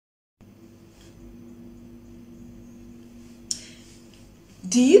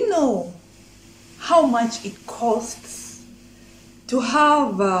Do you know how much it costs to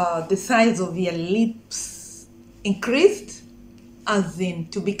have the size of your lips increased? As in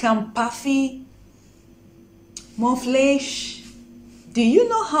to become puffy, more flesh? Do you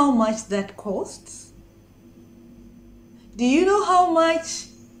know how much that costs? Do you know how much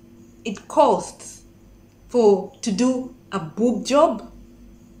it costs to do a boob job?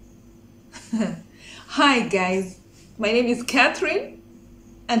 Hi guys, my name is Catherine,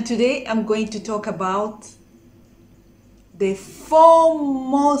 and today I'm going to talk about the 4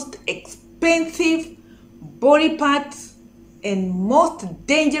 most expensive body parts and most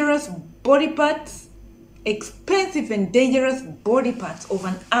dangerous body parts, expensive and dangerous body parts of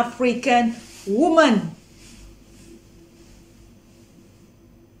an African woman.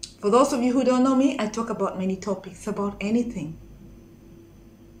 For those of you who don't know me, I talk about many topics, about anything.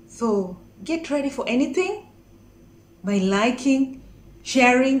 So get ready for anything by liking,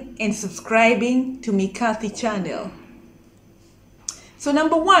 sharing, and subscribing to Mikathy channel. So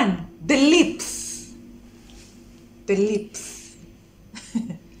number 1, the lips. The lips.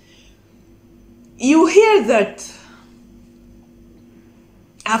 You hear that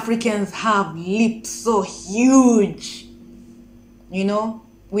Africans have lips so huge. You know,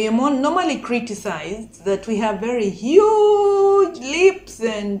 we are normally criticized that we have very huge lips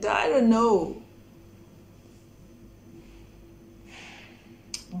and I don't know.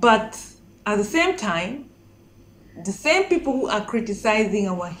 But at the same time, the same people who are criticizing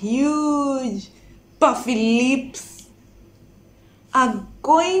our huge puffy lips are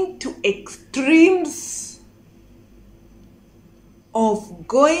going to extremes of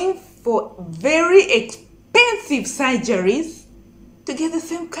going for very expensive surgeries to get the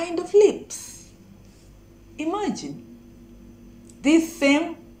same kind of lips. Imagine these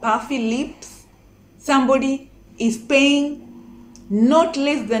same puffy lips, somebody is paying not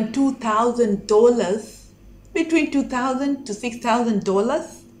less than $2,000, between $2,000 to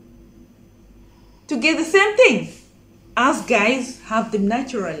 $6,000 to get the same thing. Us guys have them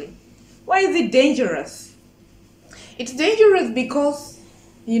naturally. Why is it dangerous? It's dangerous because,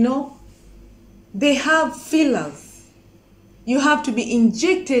 you know, they have fillers. You have to be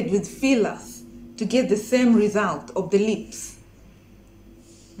injected with fillers to get the same result of the lips.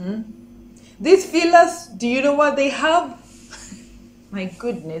 These fillers, do you know what they have? My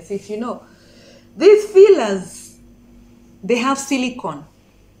goodness, if you know. These fillers, they have silicone.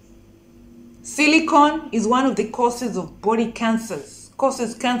 Silicone is one of the causes of body cancers.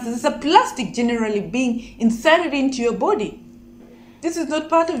 Causes cancers. It's a plastic generally being inserted into your body. This is not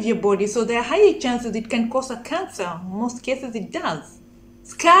part of your body, so there are higher chances it can cause a cancer. In most cases it does.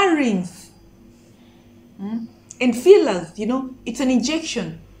 Scarrings. And fillers, you know, it's an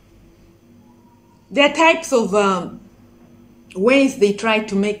injection. There are types of ways they try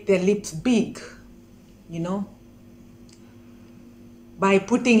to make their lips big, you know. By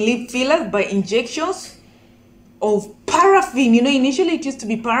putting lip fillers, by injections of paraffin. You know, initially it used to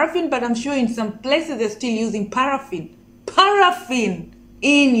be paraffin, but I'm sure in some places they're still using paraffin. Paraffin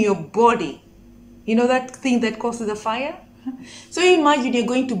in your body. You know that thing that causes a fire? So you imagine you're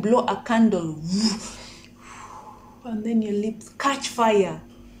going to blow a candle and then your lips catch fire.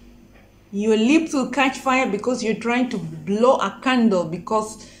 Your lips will catch fire because you're trying to blow a candle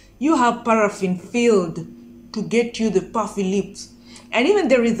because you have paraffin filled to get you the puffy lips. And even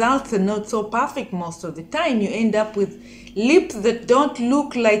the results are not so perfect most of the time. You end up with lips that don't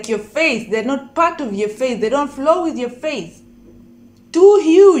look like your face. They're not part of your face. They don't flow with your face. Too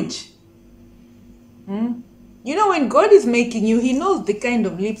huge. You know, when God is making you, He knows the kind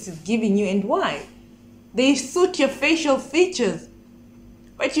of lips He's giving you and why. They suit your facial features.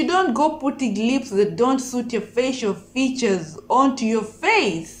 But you don't go putting lips that don't suit your facial features onto your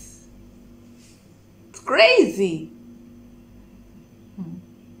face. It's crazy.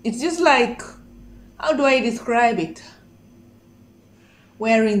 It's just like, how do I describe it?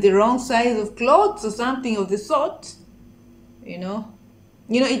 Wearing the wrong size of clothes or something of the sort, you know.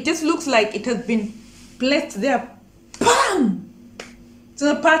 You know, it just looks like it has been placed there. Bam! It's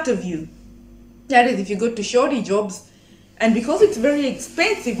not part of you. That is if you go to shoddy jobs. And because it's very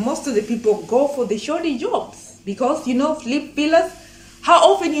expensive, most of the people go for the shoddy jobs. Because, you know, lip fillers,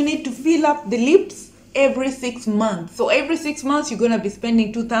 how often you need to fill up the lips? Every 6 months. So every 6 months you're going to be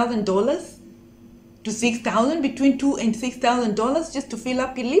spending $2,000 to $6,000, between $2,000 and $6,000 just to fill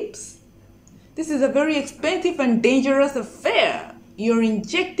up your lips. This is a very expensive and dangerous affair. You're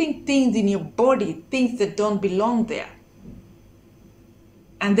injecting things in your body, things that don't belong there.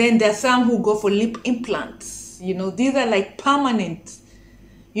 And then there's some who go for lip implants. You know, these are like permanent.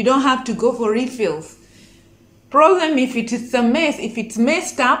 You don't have to go for refills. Problem if it is a mess, if it's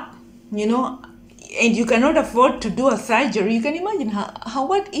messed up, you know, and you cannot afford to do a surgery, you can imagine how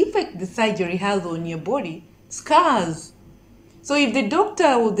what effect the surgery has on your body. Scars. So if the doctor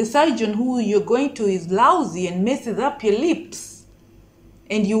or the surgeon who you're going to is lousy and messes up your lips,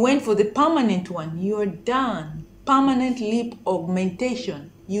 and you went for the permanent one, you're done. Permanent lip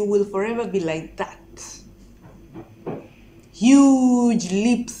augmentation. You will forever be like that. Huge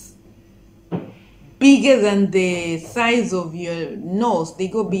lips, bigger than the size of your nose. They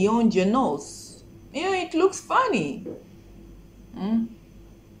go beyond your nose. You know, it looks funny.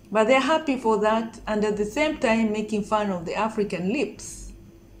 But they're happy for that, and at the same time making fun of the African lips.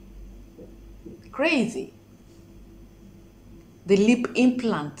 Crazy. The lip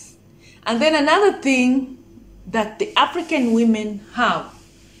implants. And then another thing that the African women have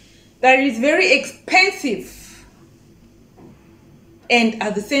that is very expensive and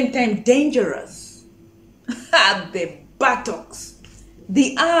at the same time dangerous. The buttocks,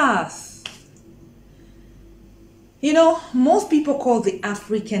 the ass. You know, most people call the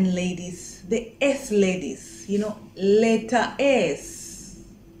African ladies the S ladies, you know, letter S.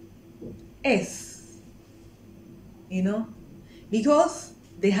 S. You know, because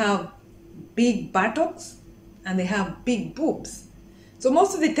they have big buttocks and they have big boobs. So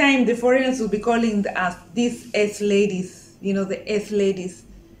most of the time the foreigners will be calling us these S ladies, you know, the S ladies,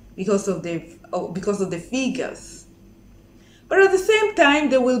 because of the figures. But at the same time,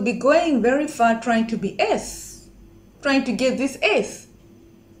 they will be going very far trying to be S, trying to get this S,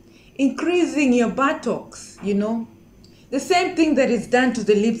 increasing your buttocks, you know. The same thing that is done to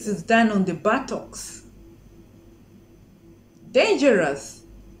the lips is done on the buttocks. Dangerous.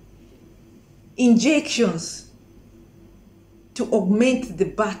 Injections to augment the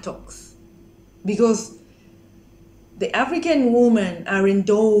buttocks, because the African women are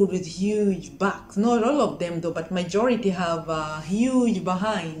endowed with huge backs. Not all of them though, but majority have huge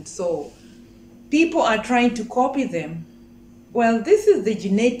behind. So people are trying to copy them. Well, this is the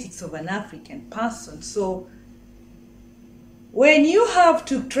genetics of an African person. So when you have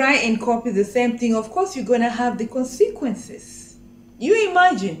to try and copy the same thing, of course you're going to have the consequences. You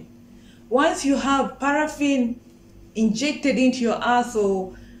imagine, once you have paraffin injected into your ass,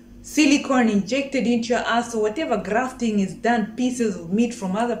 or silicone injected into your ass, or whatever grafting is done, pieces of meat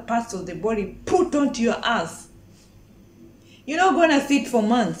from other parts of the body put onto your ass, you're not gonna sit for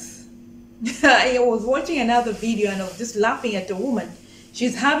months. I was watching another video and I was just laughing at a woman.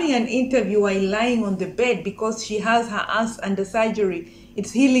 She's having an interview while lying on the bed because she has her ass under surgery.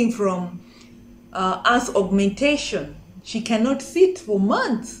 It's healing from ass augmentation. She cannot sit for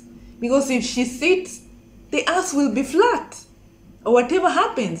months because if she sits, the ass will be flat, or whatever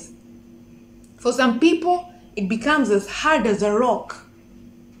happens. For some people, it becomes as hard as a rock.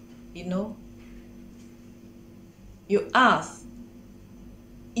 You know, your ass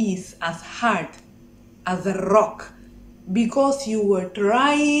is as hard as a rock because you were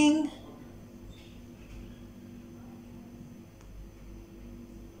trying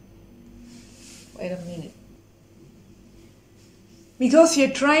wait a minute because you're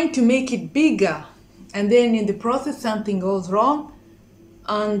trying to make it bigger, and then in the process something goes wrong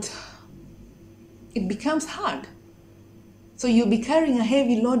and it becomes hard. So you'll be carrying a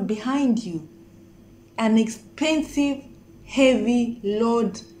heavy load behind you, an expensive heavy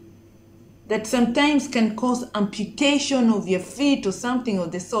load that sometimes can cause amputation of your feet or something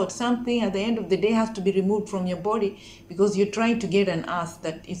of the sort. Something at the end of the day has to be removed from your body because you're trying to get an ass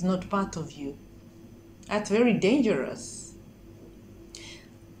that is not part of you. That's very dangerous.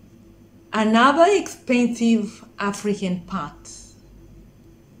 Another expensive African part.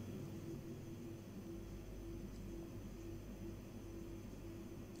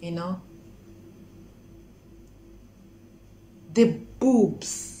 You know, the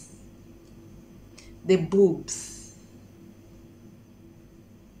boobs. The boobs.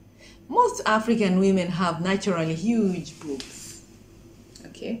 Most African women have naturally huge boobs.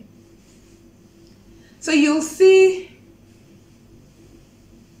 Okay? So you'll see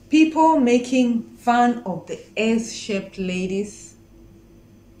people making fun of the S-shaped ladies,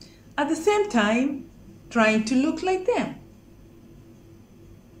 at the same time trying to look like them.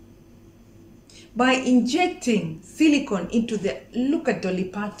 By injecting silicone into look at Dolly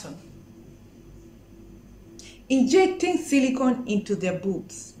Parton. Injecting silicone into their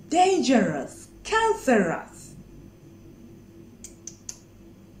boobs. Dangerous, cancerous.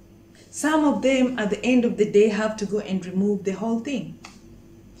 Some of them at the end of the day have to go and remove the whole thing.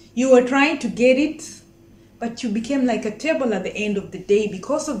 You were trying to get it, but you became like a table at the end of the day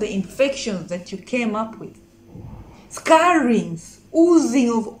because of the infections that you came up with. Scarrings, oozing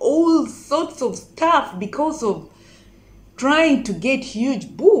of all sorts of stuff because of trying to get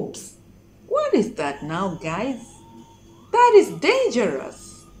huge boobs. What is that now, guys? That is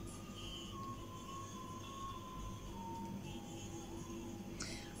dangerous.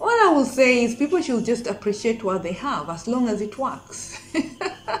 What I will say is people should just appreciate what they have as long as it works.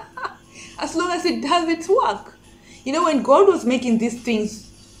 As long as it does its work. You know, when God was making these things,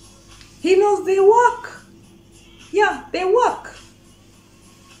 He knows they work. Yeah, they work.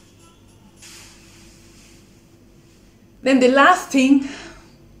 Then the last thing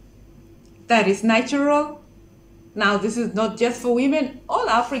that is natural. Now, this is not just for women. All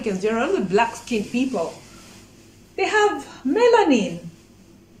Africans, generally black-skinned people, they have melanin.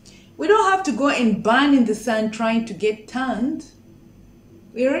 We don't have to go and burn in the sun trying to get tanned.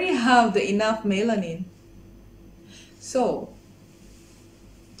 We already have enough melanin. So,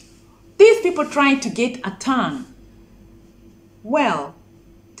 these people trying to get a tan, well,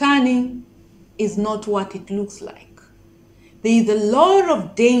 tanning is not what it looks like. There is a lot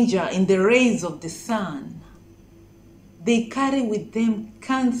of danger in the rays of the sun. They carry with them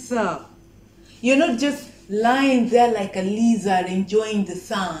cancer. You're not just lying there like a lizard enjoying the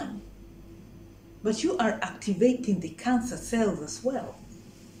sun, but you are activating the cancer cells as well.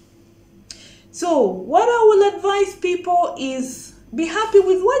 So what I will advise people is be happy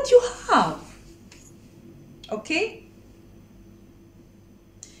with what you have. Okay?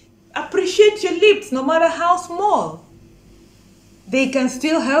 Appreciate your lips no matter how small. They can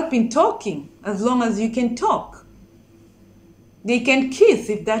still help in talking as long as you can talk. They can kiss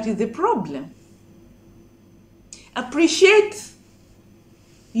if that is the problem. Appreciate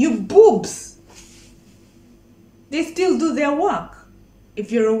your boobs. They still do their work.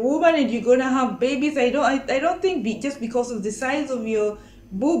 If you're a woman and you're gonna have babies, I don't think just because of the size of your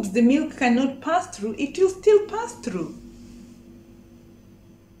boobs the milk cannot pass through. It will still pass through.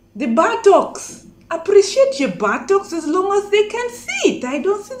 The buttocks. Appreciate your buttocks as long as they can sit. I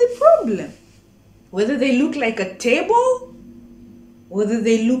don't see the problem. Whether they look like a table, whether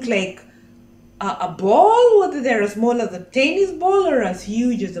they look like a ball, whether they're as small as a tennis ball or as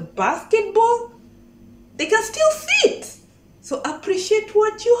huge as a basketball, they can still sit. So appreciate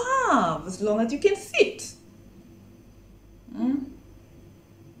what you have as long as you can sit.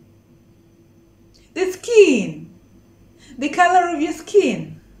 The skin, the color of your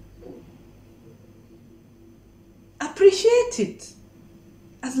skin. Appreciate it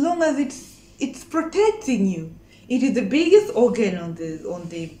as long as it's protecting you. It is the biggest organ on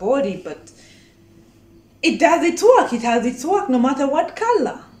the body, but it does its work. It has its work no matter what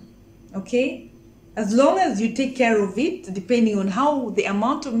color. Okay? As long as you take care of it, depending on how the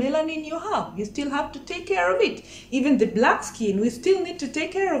amount of melanin you have, you still have to take care of it. Even the black skin, we still need to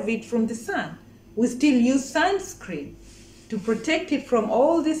take care of it from the sun. We still use sunscreen to protect it from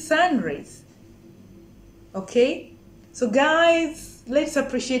all the sun rays. Okay? So guys, let's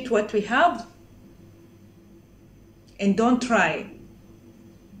appreciate what we have and don't try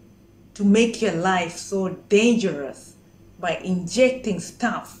to make your life so dangerous by injecting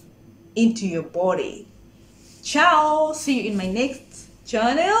stuff into your body. Ciao! See you in my next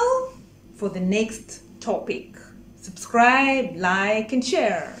channel for the next topic. Subscribe, like, and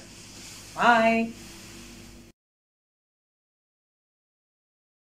share. Bye!